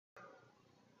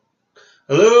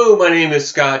Hello, my name is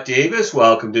Scott Davis.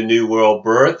 Welcome to New World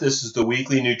Birth. This is the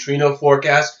weekly neutrino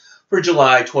forecast for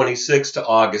July 26th to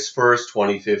August 1st,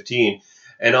 2015.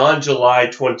 And on July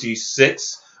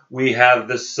 26th, we have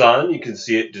the sun. You can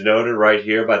see it denoted right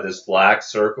here by this black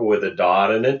circle with a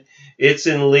dot in it. It's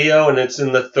in Leo and it's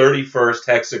in the 31st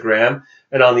hexagram.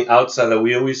 And on the outside of the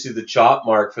wheel, we see the chop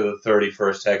mark for the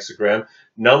 31st hexagram,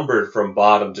 numbered from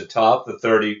bottom to top. The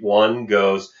 31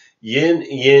 goes yin,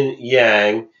 yin,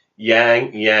 yang,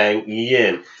 yang, yang,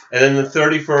 yin. And then the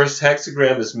 31st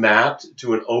hexagram is mapped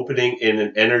to an opening in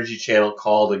an energy channel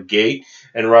called a gate.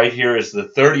 And right here is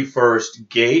the 31st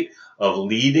gate of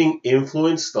leading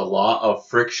influence, the law of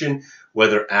friction,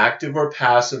 whether active or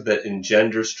passive, that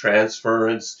engenders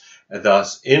transference and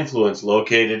thus influence,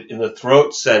 located in the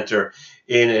throat center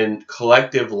in a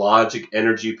collective logic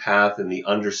energy path in the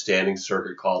understanding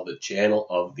circuit called the channel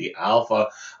of the alpha,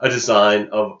 a design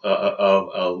of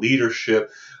a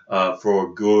leadership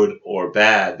for good or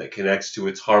bad that connects to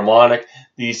its harmonic,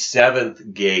 the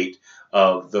seventh gate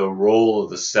of the role of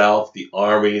the self, the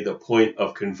army, the point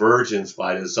of convergence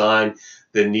by design,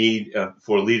 the need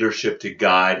for leadership to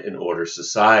guide and order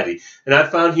society. And I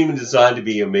found human design to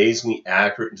be amazingly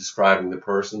accurate in describing the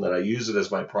person, that I use it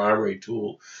as my primary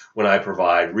tool when I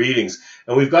provide readings.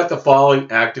 And we've got the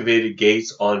following activated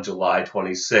gates on July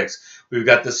 26th. We've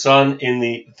got the sun in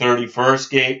the 31st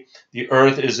gate. The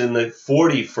earth is in the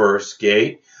 41st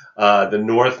gate. The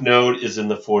north node is in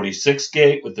the 46th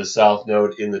gate, with the south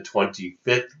node in the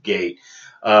 25th gate.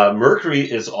 Mercury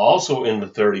is also in the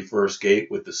 31st gate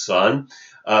with the sun.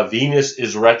 Venus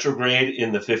is retrograde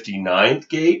in the 59th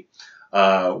gate.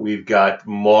 We've got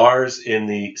Mars in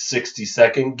the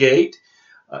 62nd gate.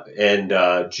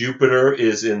 And Jupiter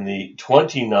is in the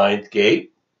 29th gate,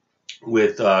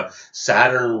 with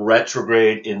Saturn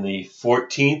retrograde in the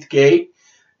 14th gate.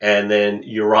 And then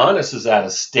Uranus is at a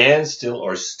standstill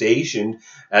or stationed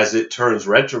as it turns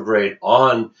retrograde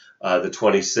on the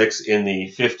 26th in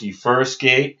the 51st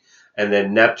gate. And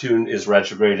then Neptune is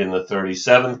retrograde in the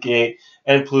 37th gate,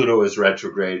 and Pluto is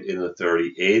retrograde in the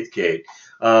 38th gate.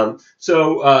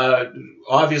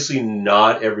 Obviously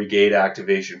not every gate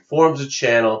activation forms a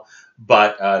channel,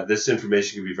 but this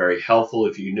information can be very helpful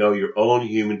if you know your own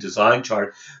human design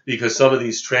chart, because some of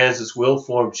these transits will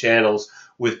form channels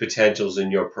with potentials in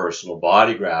your personal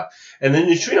body graph. And the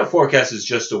neutrino forecast is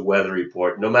just a weather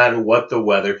report. No matter what the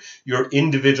weather, your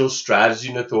individual strategy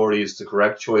and authority is the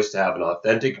correct choice to have an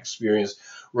authentic experience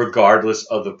regardless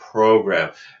of the program.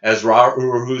 As Ra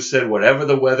Uru said, whatever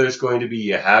the weather is going to be,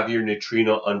 you have your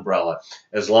neutrino umbrella.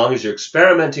 As long as you're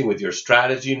experimenting with your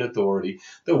strategy and authority,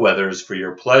 the weather is for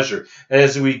your pleasure. And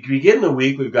as we begin the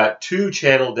week, we've got two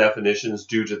channel definitions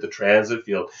due to the transit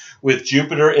field, with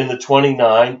Jupiter in the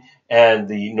 29 and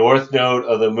the north node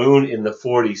of the moon in the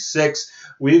 46.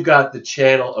 We've got the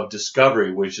channel of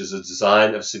discovery, which is a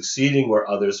design of succeeding where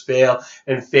others fail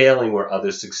and failing where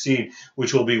others succeed,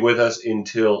 which will be with us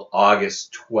until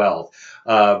August 12th,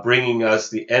 bringing us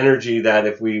the energy that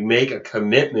if we make a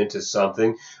commitment to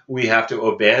something, we have to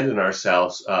abandon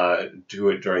ourselves to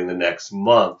it during the next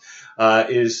month. It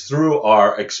is through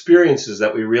our experiences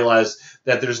that we realize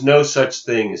that there's no such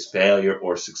thing as failure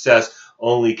or success,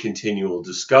 only continual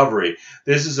discovery.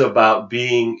 This is about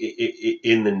being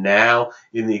in the now,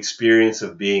 in the experience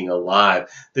of being alive.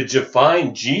 The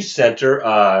defined G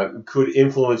center could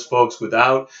influence folks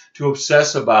without to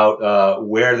obsess about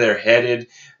where they're headed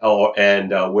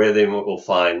and where they will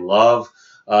find love.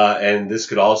 And this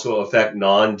could also affect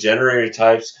non-generator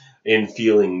types in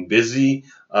feeling busy.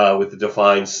 With the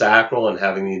defined sacral and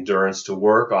having the endurance to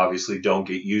work. Obviously, don't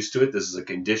get used to it. This is a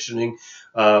conditioning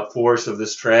force of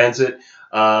this transit.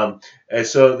 And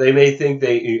so they may think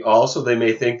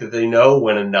that they know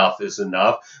when enough is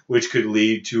enough, which could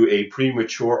lead to a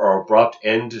premature or abrupt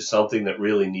end to something that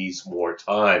really needs more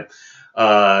time.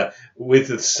 With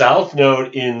the south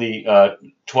node in the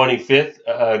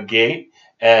 25th gate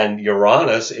and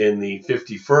Uranus in the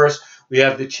 51st, we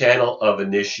have the channel of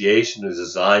initiation, the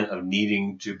design of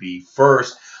needing to be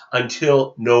first,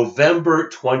 until November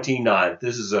 29th.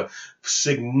 This is a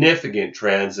significant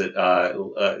transit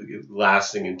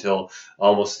lasting until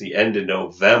almost the end of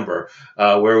November,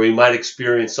 where we might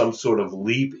experience some sort of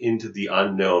leap into the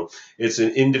unknown. It's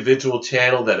an individual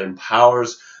channel that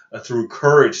empowers through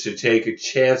courage to take a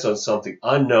chance on something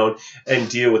unknown and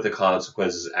deal with the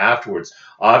consequences afterwards.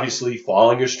 Obviously,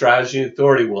 following your strategy and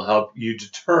authority will help you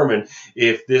determine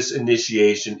if this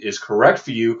initiation is correct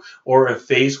for you, or if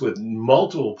faced with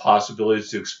multiple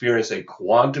possibilities to experience a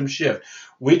quantum shift,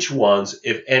 which ones,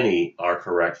 if any, are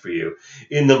correct for you.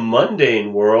 In the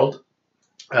mundane world,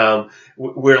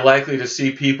 We're likely to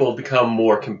see people become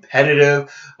more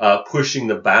competitive, pushing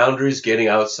the boundaries, getting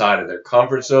outside of their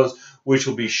comfort zones, which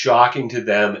will be shocking to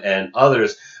them and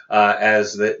others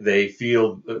as they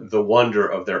feel the wonder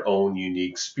of their own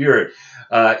unique spirit.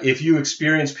 If you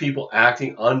experience people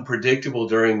acting unpredictable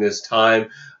during this time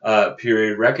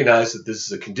period, recognize that this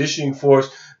is a conditioning force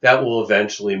that will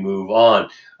eventually move on.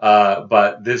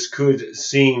 But this could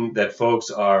seem that folks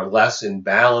are less in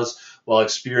balance while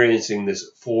experiencing this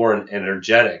foreign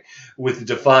energetic. With the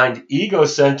defined ego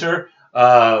center,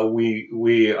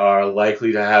 we are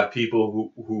likely to have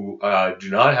people who do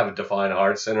not have a defined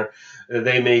heart center.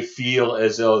 They may feel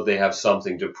as though they have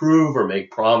something to prove or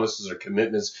make promises or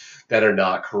commitments that are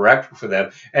not correct for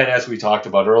them. And as we talked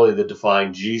about earlier, the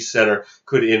defined G center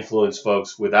could influence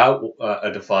folks without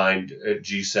a defined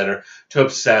G center to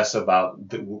obsess about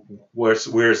what's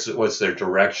their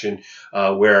direction,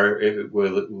 where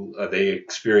will they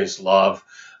experience love.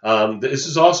 This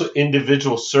is also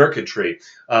individual circuitry,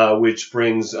 which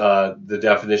brings the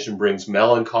definition brings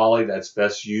melancholy that's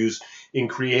best used in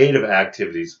creative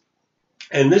activities.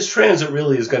 And this transit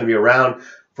really is going to be around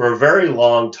for a very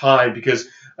long time because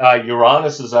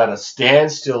Uranus is at a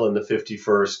standstill in the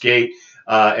 51st gate,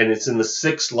 and it's in the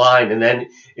 6th line, and then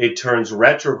it turns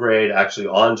retrograde actually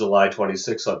on July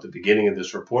 26th at the beginning of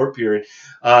this report period,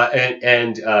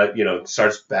 and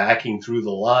starts backing through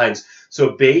the lines.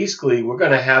 So basically, we're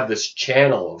going to have this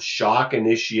channel of shock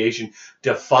initiation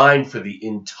defined for the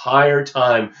entire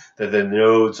time that the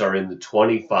nodes are in the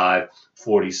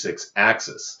 25-46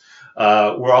 axis.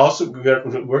 We're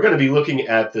going to be looking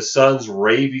at the sun's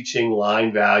Ravi-Ching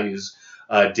line values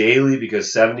daily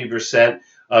because 70%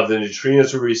 of the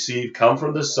neutrinos we receive come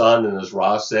from the sun, and as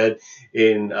Ross said,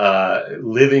 in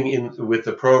living with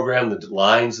the program, the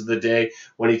lines of the day,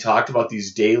 when he talked about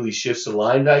these daily shifts in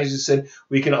line values, he said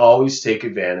we can always take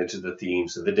advantage of the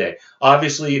themes of the day.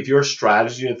 Obviously, if your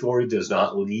strategy and authority does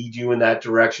not lead you in that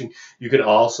direction, you can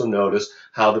also notice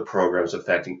how the program is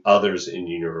affecting others in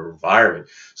your environment.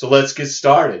 So let's get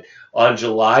started. On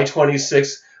July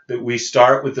 26th, that we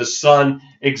start with the sun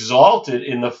exalted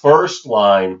in the first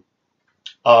line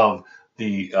of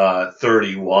the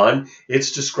 31.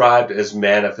 It's described as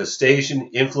manifestation.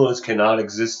 Influence cannot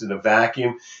exist in a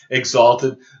vacuum.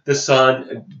 Exalted, the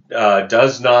sun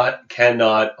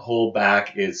cannot hold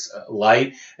back its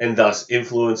light and thus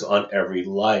influence on every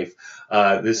life.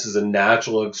 This is a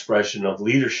natural expression of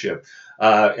leadership.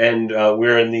 And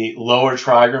we're in the lower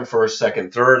trigram, first,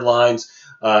 second, third lines.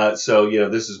 So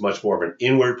this is much more of an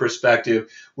inward perspective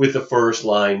with the first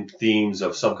line themes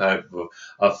of some kind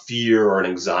of fear or an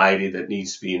anxiety that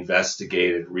needs to be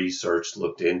investigated, researched,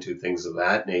 looked into, things of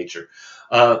that nature.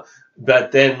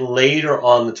 But then later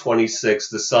on the 26th,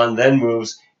 the sun then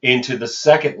moves into the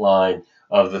second line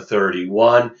of the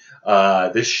 31.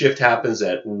 This shift happens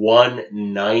at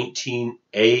 1:19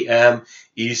 a.m.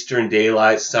 Eastern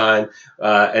Daylight Time,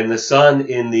 and the sun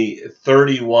in the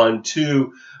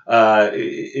 31-2.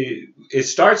 It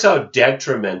starts out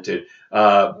detrimented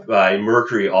by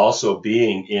Mercury also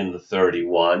being in the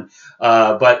 31,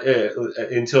 but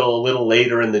until a little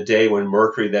later in the day when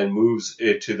Mercury then moves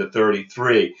to the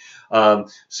 33.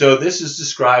 So this is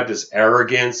described as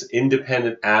arrogance,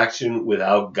 independent action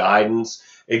without guidance,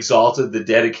 exalted the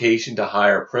dedication to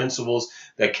higher principles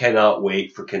that cannot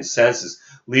wait for consensus,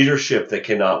 leadership that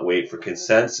cannot wait for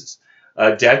consensus,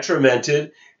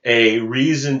 detrimented, a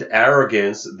reasoned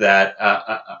arrogance that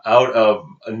out of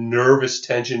a nervous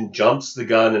tension jumps the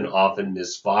gun and often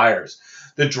misfires.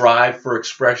 The drive for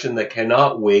expression that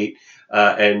cannot wait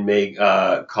and may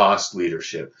cost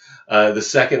leadership. The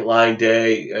second line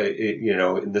day,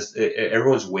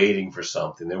 everyone's waiting for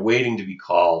something. They're waiting to be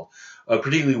called.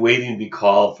 Particularly waiting to be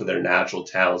called for their natural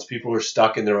talents. People are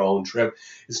stuck in their own trip.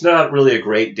 It's not really a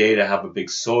great day to have a big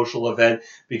social event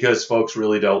because folks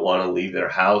really don't want to leave their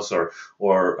house or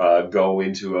go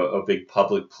into a big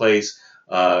public place,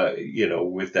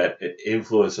 with that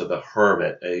influence of the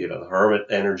hermit. The hermit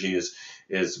energy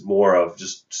is more of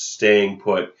just staying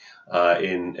put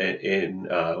in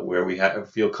where we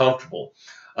feel comfortable.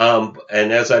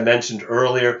 And as I mentioned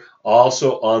earlier,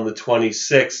 also on the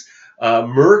 26th,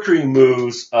 Mercury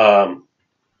moves out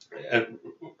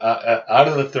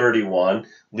of the 31,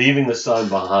 leaving the sun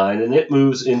behind, and it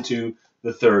moves into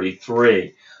the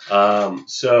 33.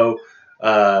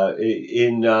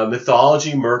 In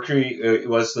mythology, Mercury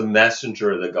was the messenger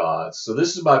of the gods. So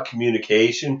this is about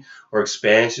communication or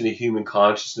expansion of human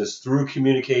consciousness through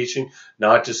communication,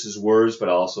 not just as words, but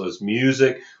also as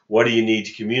music. What do you need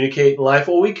to communicate in life?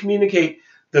 Well, we communicate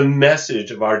the message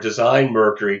of our design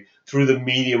Mercury through the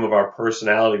medium of our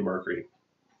personality Mercury.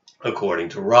 according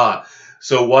to Ra.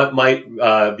 So what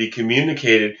might be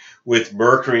communicated with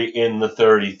Mercury in the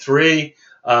 33?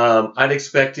 I'd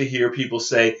expect to hear people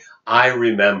say, I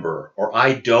remember, or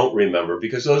I don't remember,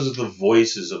 because those are the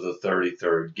voices of the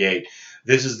 33rd gate.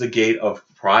 This is the gate of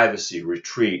privacy,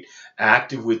 retreat,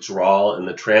 active withdrawal, and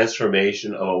the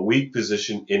transformation of a weak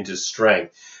position into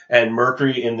strength. And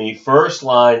Mercury in the first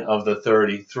line of the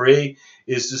 33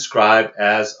 is described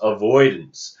as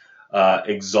avoidance,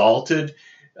 exalted,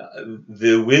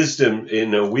 the wisdom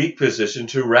in a weak position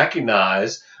to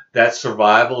recognize that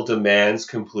survival demands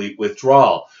complete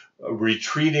withdrawal,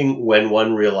 retreating when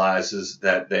one realizes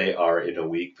that they are in a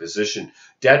weak position,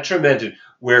 detrimented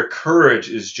where courage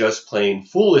is just plain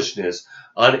foolishness,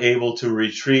 unable to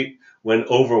retreat when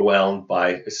overwhelmed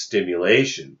by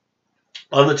stimulation.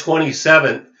 On the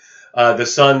 27th, the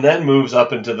sun then moves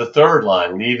up into the third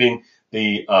line, leaving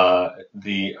the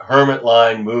hermit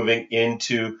line, moving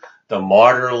into the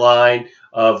martyr line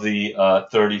of the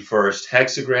 31st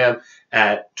hexagram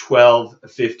at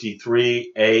 12:53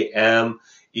 a.m.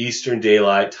 Eastern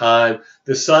Daylight Time.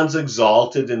 The sun's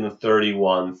exalted in the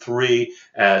 31-3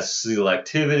 as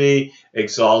selectivity,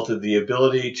 exalted the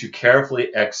ability to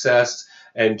carefully access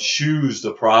and choose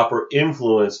the proper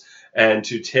influence and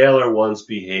to tailor one's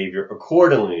behavior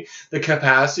accordingly. The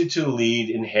capacity to lead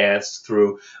enhanced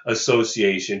through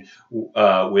association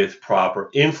with proper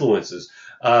influences.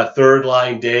 Third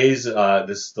line days,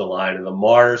 this is the line of the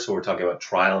martyr, so we're talking about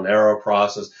trial and error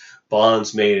process,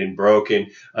 bonds made and broken,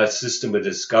 a system of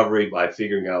discovery by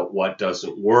figuring out what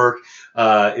doesn't work.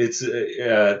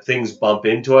 Things bump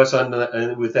into us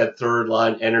with that third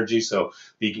line energy, so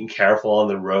be careful on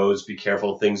the roads, be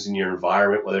careful of things in your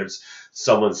environment, whether it's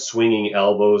someone swinging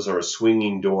elbows or a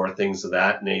swinging door, things of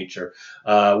that nature.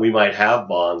 We might have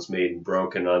bonds made and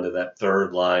broken under that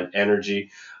third line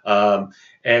energy.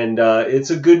 It's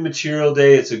a good material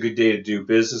day. It's a good day to do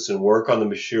business and work on the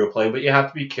material plane, but you have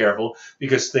to be careful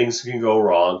because things can go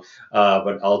wrong.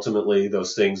 But ultimately,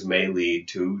 those things may lead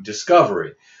to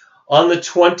discovery. On the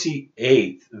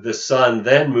 28th, the sun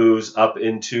then moves up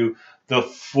into the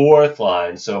fourth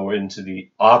line. So we're into the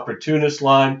opportunist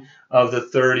line of the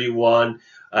 31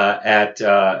 at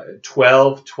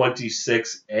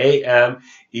 12:26 a.m.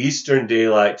 Eastern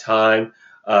Daylight Time.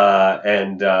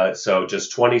 So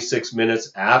just 26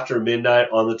 minutes after midnight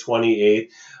on the 28th.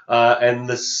 And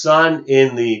the sun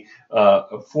in the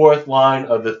fourth line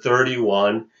of the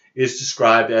 31 is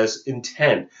described as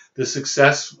intent, the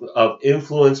success of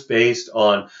influence based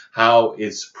on how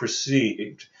it's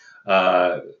perceived,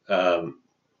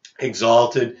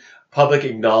 exalted, public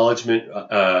acknowledgement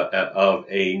of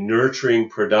a nurturing,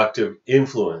 productive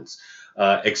influence,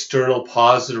 external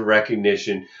positive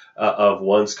recognition of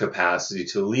one's capacity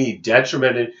to lead,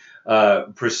 detrimented,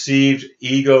 perceived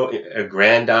ego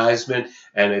aggrandizement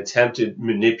and attempted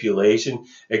manipulation,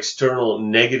 external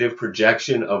negative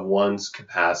projection of one's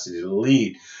capacity to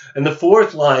lead. And the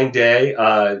fourth line day,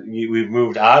 we've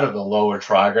moved out of the lower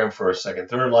trigram, first, second,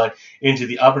 third line, into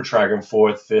the upper trigram,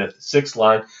 fourth, fifth, sixth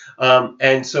line.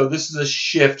 And so this is a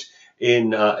shift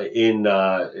in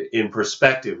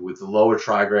perspective, with the lower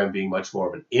trigram being much more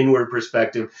of an inward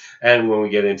perspective, and when we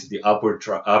get into the upper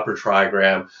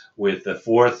trigram with the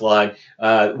fourth line,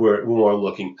 we're more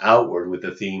looking outward with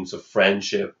the themes of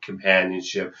friendship,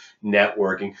 companionship,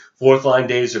 networking. Fourth line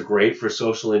days are great for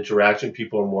social interaction.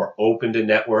 People are more open to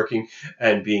networking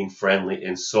and being friendly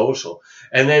and social.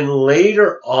 And then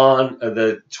later on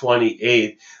the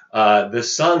 28th, the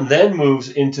sun then moves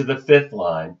into the fifth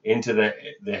line, into the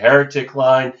heretic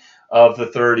line of the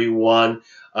 31,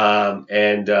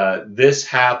 this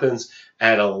happens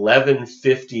at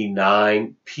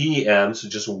 11:59 p.m., so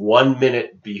just 1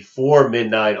 minute before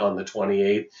midnight on the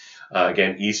 28th,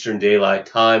 again, Eastern Daylight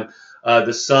Time.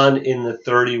 The sun in the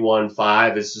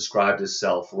 31-5 is described as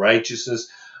self-righteousness,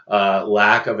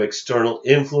 lack of external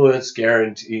influence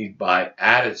guaranteed by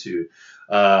attitude.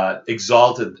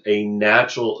 Exalted, a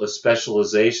natural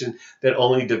specialization that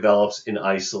only develops in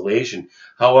isolation.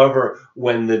 However,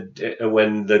 when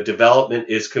the development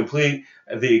is complete,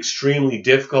 the extremely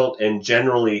difficult and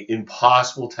generally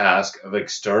impossible task of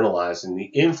externalizing the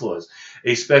influence,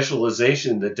 a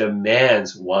specialization that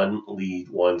demands one lead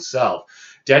oneself.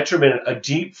 Detriment, a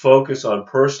deep focus on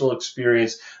personal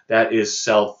experience that is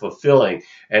self-fulfilling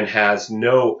and has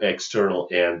no external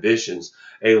ambitions.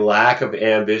 A lack of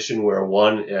ambition where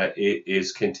one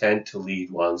is content to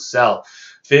lead oneself.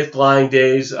 Fifth line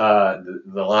days, the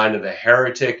line of the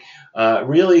heretic.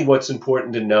 Really what's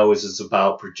important to know is it's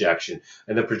about projection.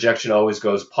 And the projection always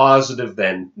goes positive,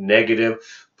 then negative.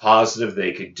 positive,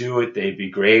 they could do it, they'd be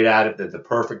great at it, they're the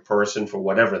perfect person for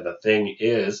whatever the thing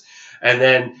is. And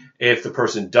then if the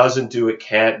person doesn't do it,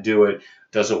 can't do it,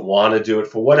 doesn't want to do it,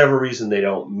 for whatever reason they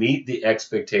don't meet the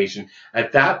expectation,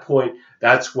 at that point,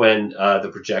 that's when the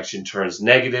projection turns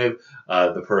negative,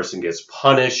 the person gets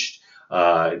punished,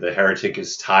 the heretic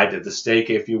is tied to the stake,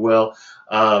 if you will.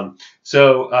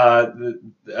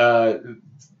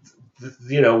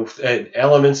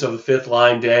 Elements of the fifth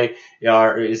line day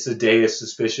it's a day of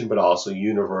suspicion, but also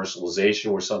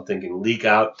universalization, where something can leak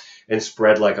out and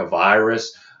spread like a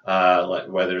virus, like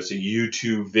whether it's a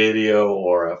YouTube video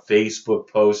or a Facebook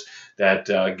post that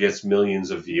gets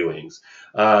millions of viewings.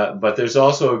 But there's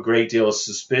also a great deal of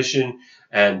suspicion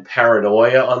and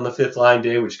paranoia on the fifth line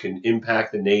day, which can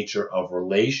impact the nature of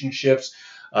relationships.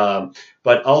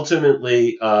 But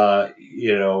ultimately,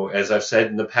 as I've said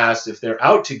in the past, if they're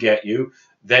out to get you,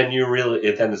 then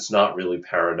it's not really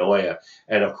paranoia.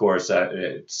 And of course,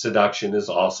 seduction is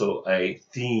also a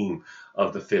theme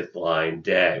of the fifth line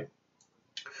day.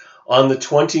 On the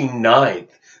 29th,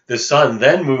 the sun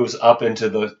then moves up into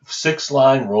the sixth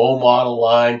line, role model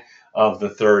line of the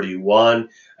 31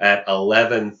 at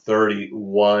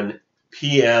 11:31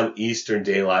 p.m. Eastern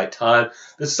Daylight Time.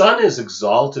 The sun is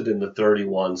exalted in the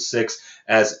 31-6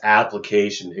 as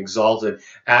application, exalted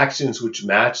actions which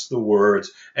match the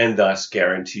words and thus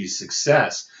guarantee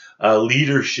success.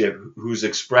 Leadership whose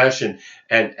expression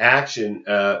and action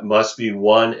must be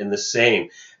one and the same.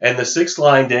 And the sixth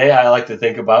line day, I like to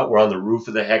think about, we're on the roof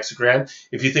of the hexagram.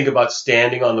 If you think about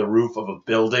standing on the roof of a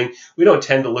building, we don't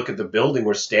tend to look at the building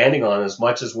we're standing on as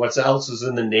much as what else is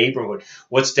in the neighborhood,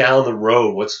 what's down the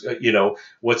road, what's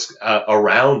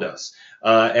around us.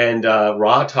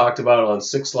 Ra talked about on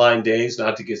six line days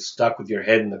not to get stuck with your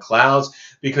head in the clouds,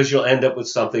 because you'll end up with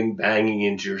something banging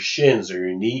into your shins or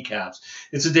your kneecaps.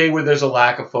 It's a day where there's a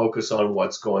lack of focus on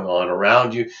what's going on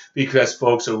around you, because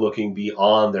folks are looking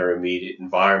beyond their immediate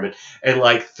environment. And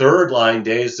like third line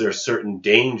days, there are certain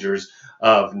dangers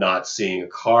of not seeing a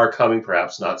car coming,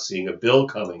 perhaps not seeing a bill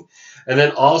coming. And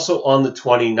then also on the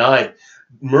 29th,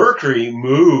 Mercury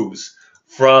moves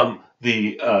from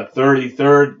the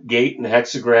 33rd gate in the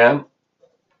hexagram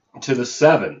to the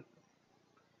 7,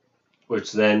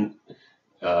 which then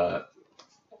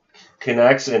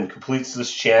connects and completes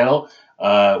this channel,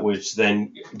 which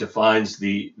then defines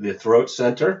the throat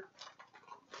center.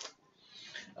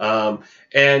 We've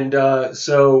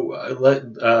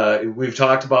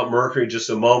talked about Mercury just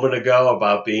a moment ago,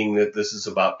 about being that this is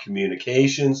about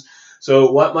communications.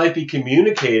 So what might be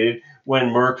communicated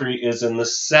when Mercury is in the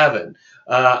 7?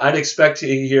 I'd expect to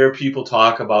hear people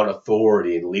talk about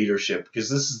authority and leadership, because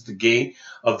this is the gate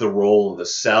of the role of the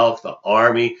self, the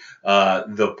army,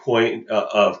 the point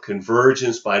of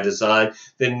convergence by design,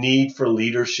 the need for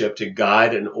leadership to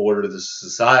guide and order the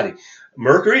society.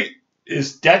 Mercury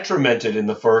is detrimented in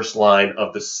the first line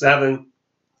of the 7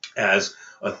 as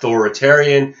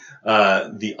authoritarian,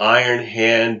 the iron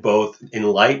hand, both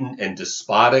enlightened and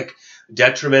despotic,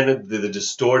 detrimented the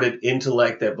distorted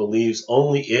intellect that believes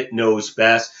only it knows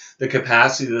best, the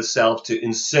capacity of the self to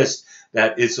insist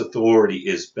that its authority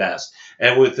is best.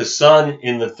 And with the sun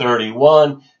in the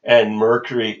 31 and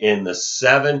Mercury in the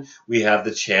 7, we have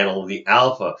the channel of the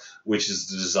alpha, which is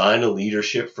the design of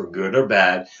leadership for good or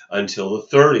bad until the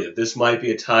 30th. This might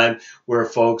be a time where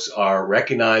folks are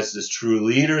recognized as true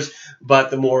leaders,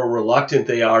 but the more reluctant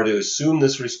they are to assume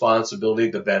this responsibility,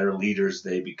 the better leaders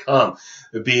they become.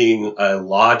 Being a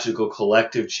logical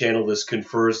collective channel, this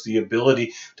confers the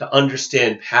ability to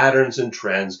understand patterns and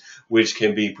trends which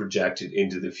can be projected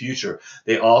into the future.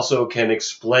 They also can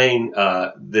explain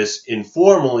this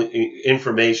informal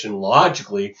information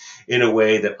logically in a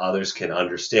way that others can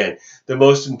understand. The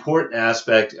most important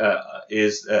aspect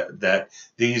is that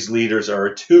these leaders are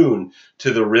attuned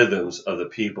to the rhythms of the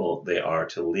people they are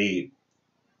to lead.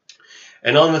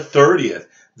 And on the 30th,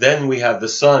 then we have the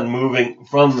sun moving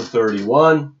from the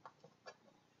 31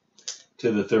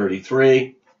 to the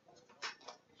 33.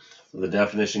 The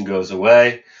definition goes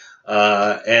away.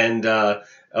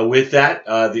 With that,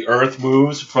 the Earth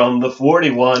moves from the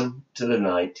 41 to the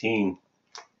 19.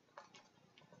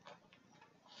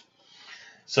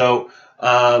 So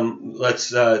let's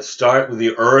start with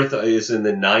the Earth is in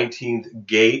the 19th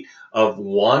gate of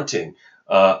wanting,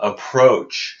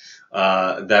 approach.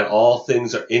 That all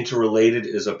things are interrelated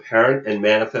is apparent and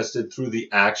manifested through the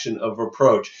action of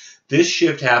approach. This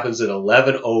shift happens at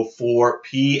 11:04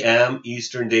 p.m.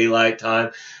 Eastern Daylight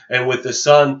Time, and with the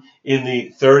sun in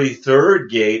the 33rd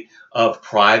gate of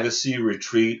privacy,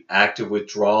 retreat, active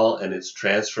withdrawal, and its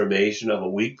transformation of a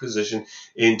weak position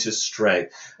into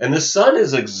strength. And the sun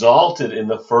is exalted in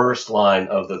the first line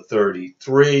of the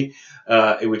 33,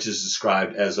 which is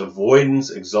described as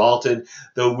avoidance, exalted,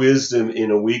 the wisdom in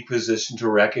a weak position to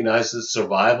recognize that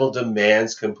survival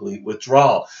demands complete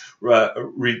withdrawal,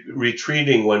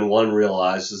 retreating when one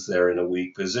realizes they're in a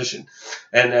weak position.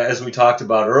 And as we talked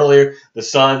about earlier, the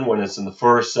sun, when it's in the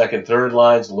first, second, third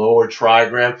lines, lower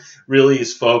trigram, really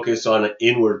is focused on an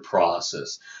inward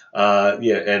process.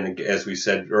 And as we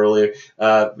said earlier,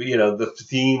 the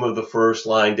theme of the first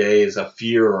line day is a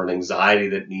fear or an anxiety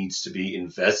that needs to be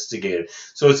investigated.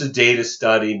 So it's a day to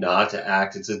study, not to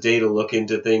act. It's a day to look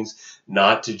into things,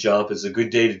 not to jump. It's a good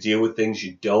day to deal with things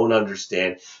you don't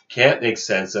understand, can't make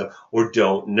sense of, or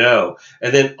don't know.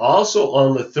 And then also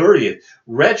on the 30th,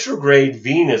 retrograde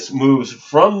Venus moves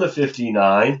from the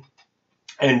 59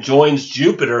 and joins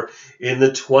Jupiter in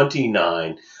the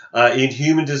 29. In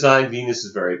human design, Venus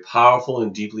is very powerful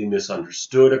and deeply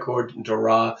misunderstood, according to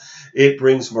Ra. It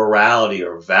brings morality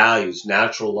or values,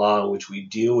 natural law in which we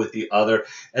deal with the other,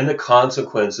 and the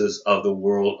consequences of the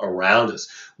world around us.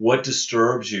 What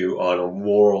disturbs you on a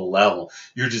moral level?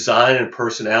 Your design and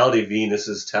personality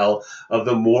Venuses tell of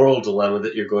the moral dilemma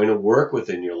that you're going to work with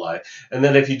in your life. And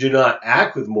then if you do not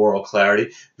act with moral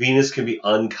clarity, Venus can be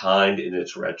unkind in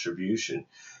its retribution.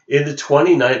 In the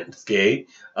 29th gate,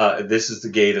 this is the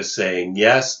gate of saying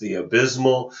yes, the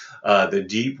abysmal, the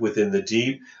deep within the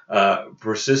deep.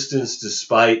 Persistence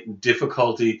despite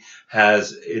difficulty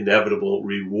has inevitable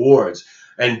rewards.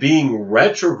 And being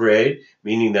retrograde,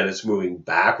 meaning that it's moving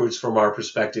backwards from our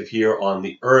perspective here on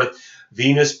the Earth,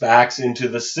 Venus backs into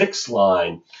the 6th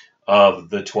line of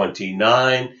the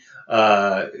 29,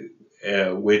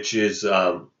 which is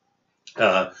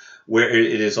where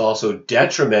it is also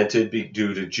detrimented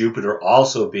due to Jupiter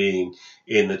also being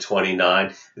in the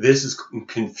 29. This is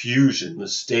confusion, the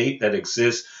state that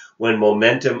exists when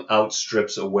momentum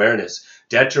outstrips awareness.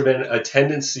 Detriment, a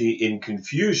tendency in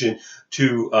confusion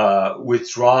to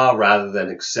withdraw rather than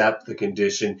accept the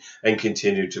condition and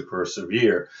continue to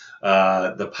persevere.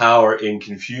 The power in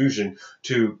confusion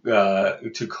to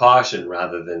caution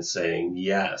rather than saying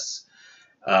yes.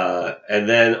 And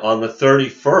then on the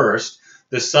 31st,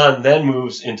 the sun then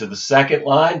moves into the 2nd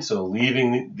line, so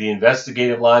leaving the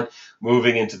investigative line,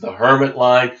 moving into the hermit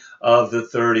line of the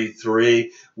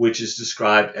 33, which is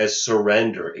described as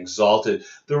surrender, exalted.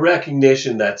 The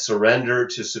recognition that surrender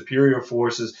to superior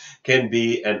forces can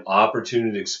be an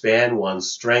opportunity to expand one's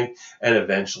strength and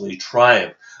eventually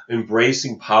triumph.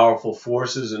 Embracing powerful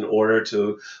forces in order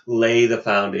to lay the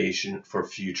foundation for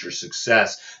future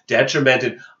success.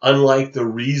 Detrimented, unlike the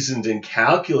reasoned and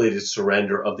calculated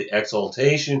surrender of the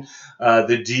exaltation,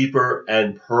 the deeper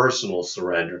and personal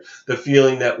surrender, the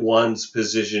feeling that one's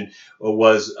position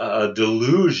was a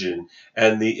delusion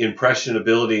and the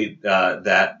impressionability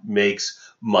that makes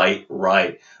might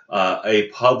right. A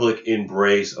public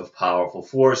embrace of powerful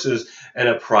forces and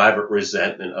a private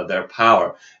resentment of their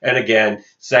power. And again,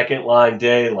 2nd line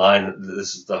day,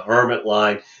 this is the hermit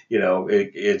line,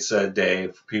 it's a day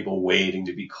of people waiting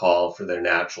to be called for their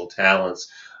natural talents.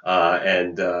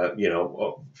 For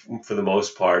the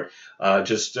most part,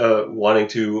 just wanting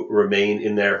to remain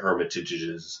in their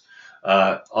hermitages.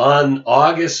 On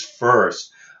August 1st,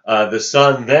 the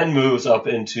sun then moves up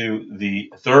into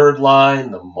the 3rd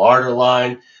line, the martyr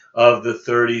line of the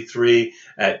 33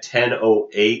 at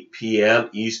 10:08 p.m.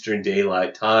 Eastern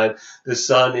Daylight Time. The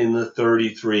sun in the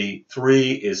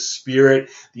 33-3 is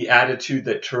spirit, the attitude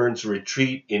that turns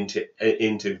retreat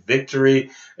into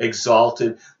victory,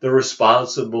 exalted, the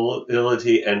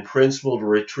responsibility and principle to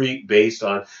retreat based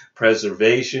on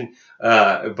preservation,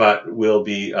 but with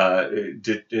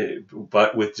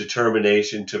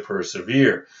determination to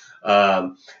persevere.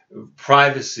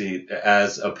 Privacy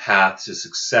as a path to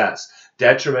success.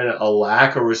 Detriment, a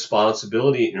lack of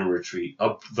responsibility in retreat,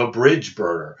 the bridge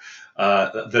burner,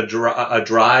 a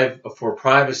drive for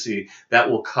privacy that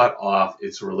will cut off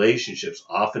its relationships,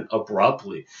 often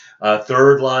abruptly.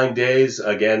 3rd line days,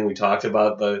 again, we talked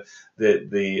about the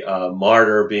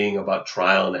martyr being about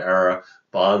trial and error,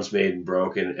 bonds made and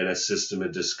broken, and a system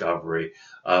of discovery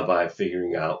by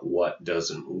figuring out what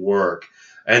doesn't work.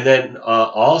 And then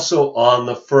also on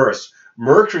the 1st,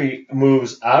 Mercury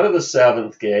moves out of the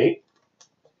 7th gate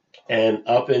and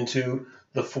up into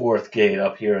the 4th gate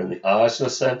up here in the Ajna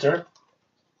Center.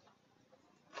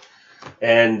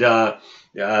 And,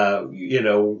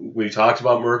 we talked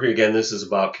about Mercury. Again, this is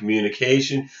about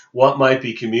communication. What might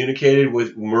be communicated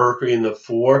with Mercury in the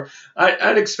 4?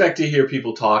 I'd expect to hear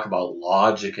people talk about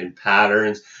logic and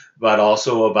patterns, but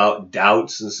also about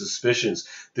doubts and suspicions.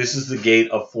 This is the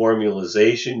gate of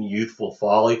formalization, youthful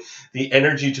folly, the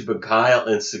energy to beguile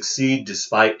and succeed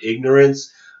despite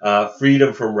ignorance,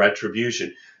 freedom from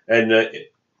retribution. And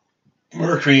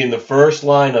Mercury in the first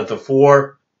line of the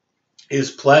four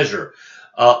is pleasure.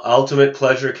 Ultimate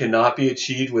pleasure cannot be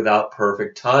achieved without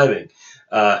perfect timing.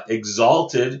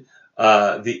 Exalted,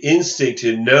 the instinct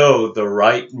to know the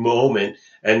right moment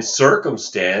and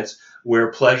circumstance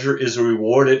where pleasure is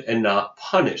rewarded and not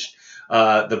punished.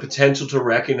 The potential to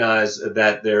recognize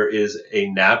that there is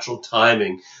a natural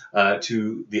timing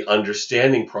to the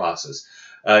understanding process.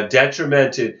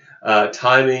 Detrimented,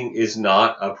 timing is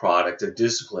not a product of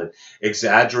discipline.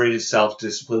 Exaggerated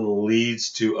self-discipline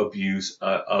leads to abuse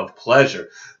of pleasure.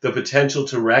 The potential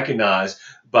to recognize,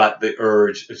 but the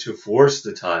urge to force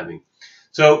the timing.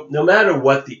 So no matter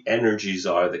what the energies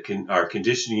are that are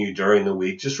conditioning you during the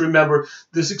week, just remember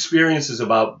this experience is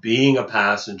about being a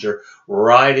passenger,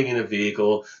 riding in a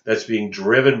vehicle that's being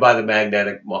driven by the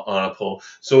magnetic monopole.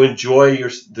 So enjoy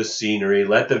the scenery.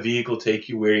 Let the vehicle take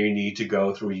you where you need to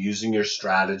go through using your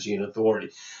strategy and authority.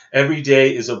 Every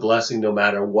day is a blessing no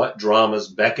matter what dramas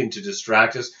beckon to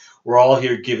distract us. We're all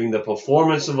here giving the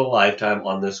performance of a lifetime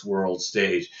on this world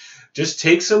stage. Just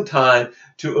take some time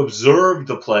to observe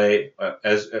the play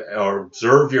or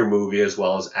observe your movie as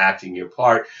well as acting your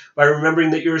part by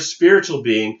remembering that you're a spiritual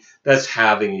being that's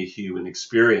having a human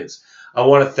experience. I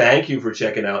want to thank you for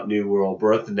checking out New World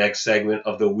Birth. The next segment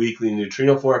of the weekly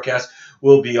neutrino forecast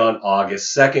will be on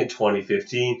August 2nd,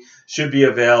 2015. Should be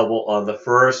available on the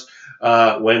 1st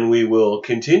when we will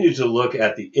continue to look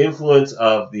at the influence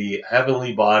of the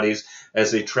heavenly bodies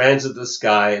as they transit the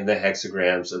sky and the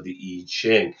hexagrams of the I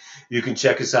Ching. You can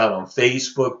check us out on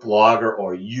Facebook, Blogger,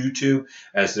 or YouTube,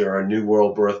 as there are New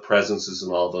World Birth presences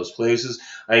in all those places.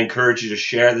 I encourage you to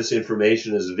share this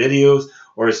information as videos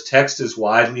or as text as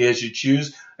widely as you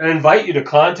choose. And I invite you to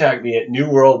contact me at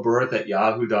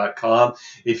newworldbirth@yahoo.com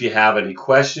if you have any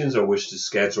questions or wish to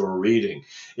schedule a reading.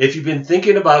 If you've been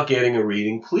thinking about getting a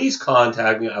reading, please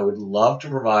contact me. I would love to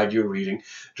provide you a reading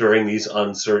during these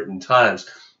uncertain times.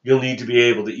 You'll need to be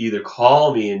able to either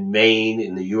call me in Maine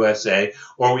in the USA,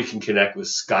 or we can connect with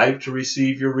Skype to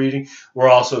receive your reading.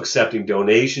 We're also accepting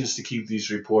donations to keep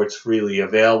these reports freely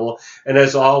available. And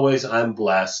as always, I'm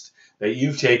blessed that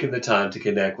you've taken the time to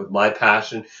connect with my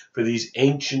passion for these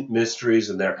ancient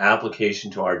mysteries and their application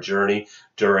to our journey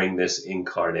during this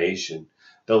incarnation.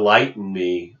 The light in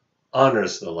me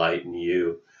honors the light in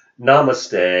you.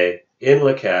 Namaste, in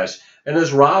Lakesh, and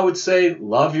as Ra would say,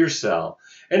 love yourself.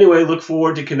 Anyway, look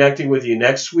forward to connecting with you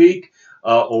next week,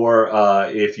 or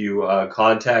if you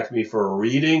contact me for a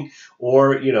reading,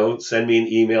 or, send me an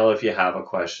email if you have a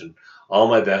question. All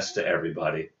my best to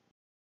everybody.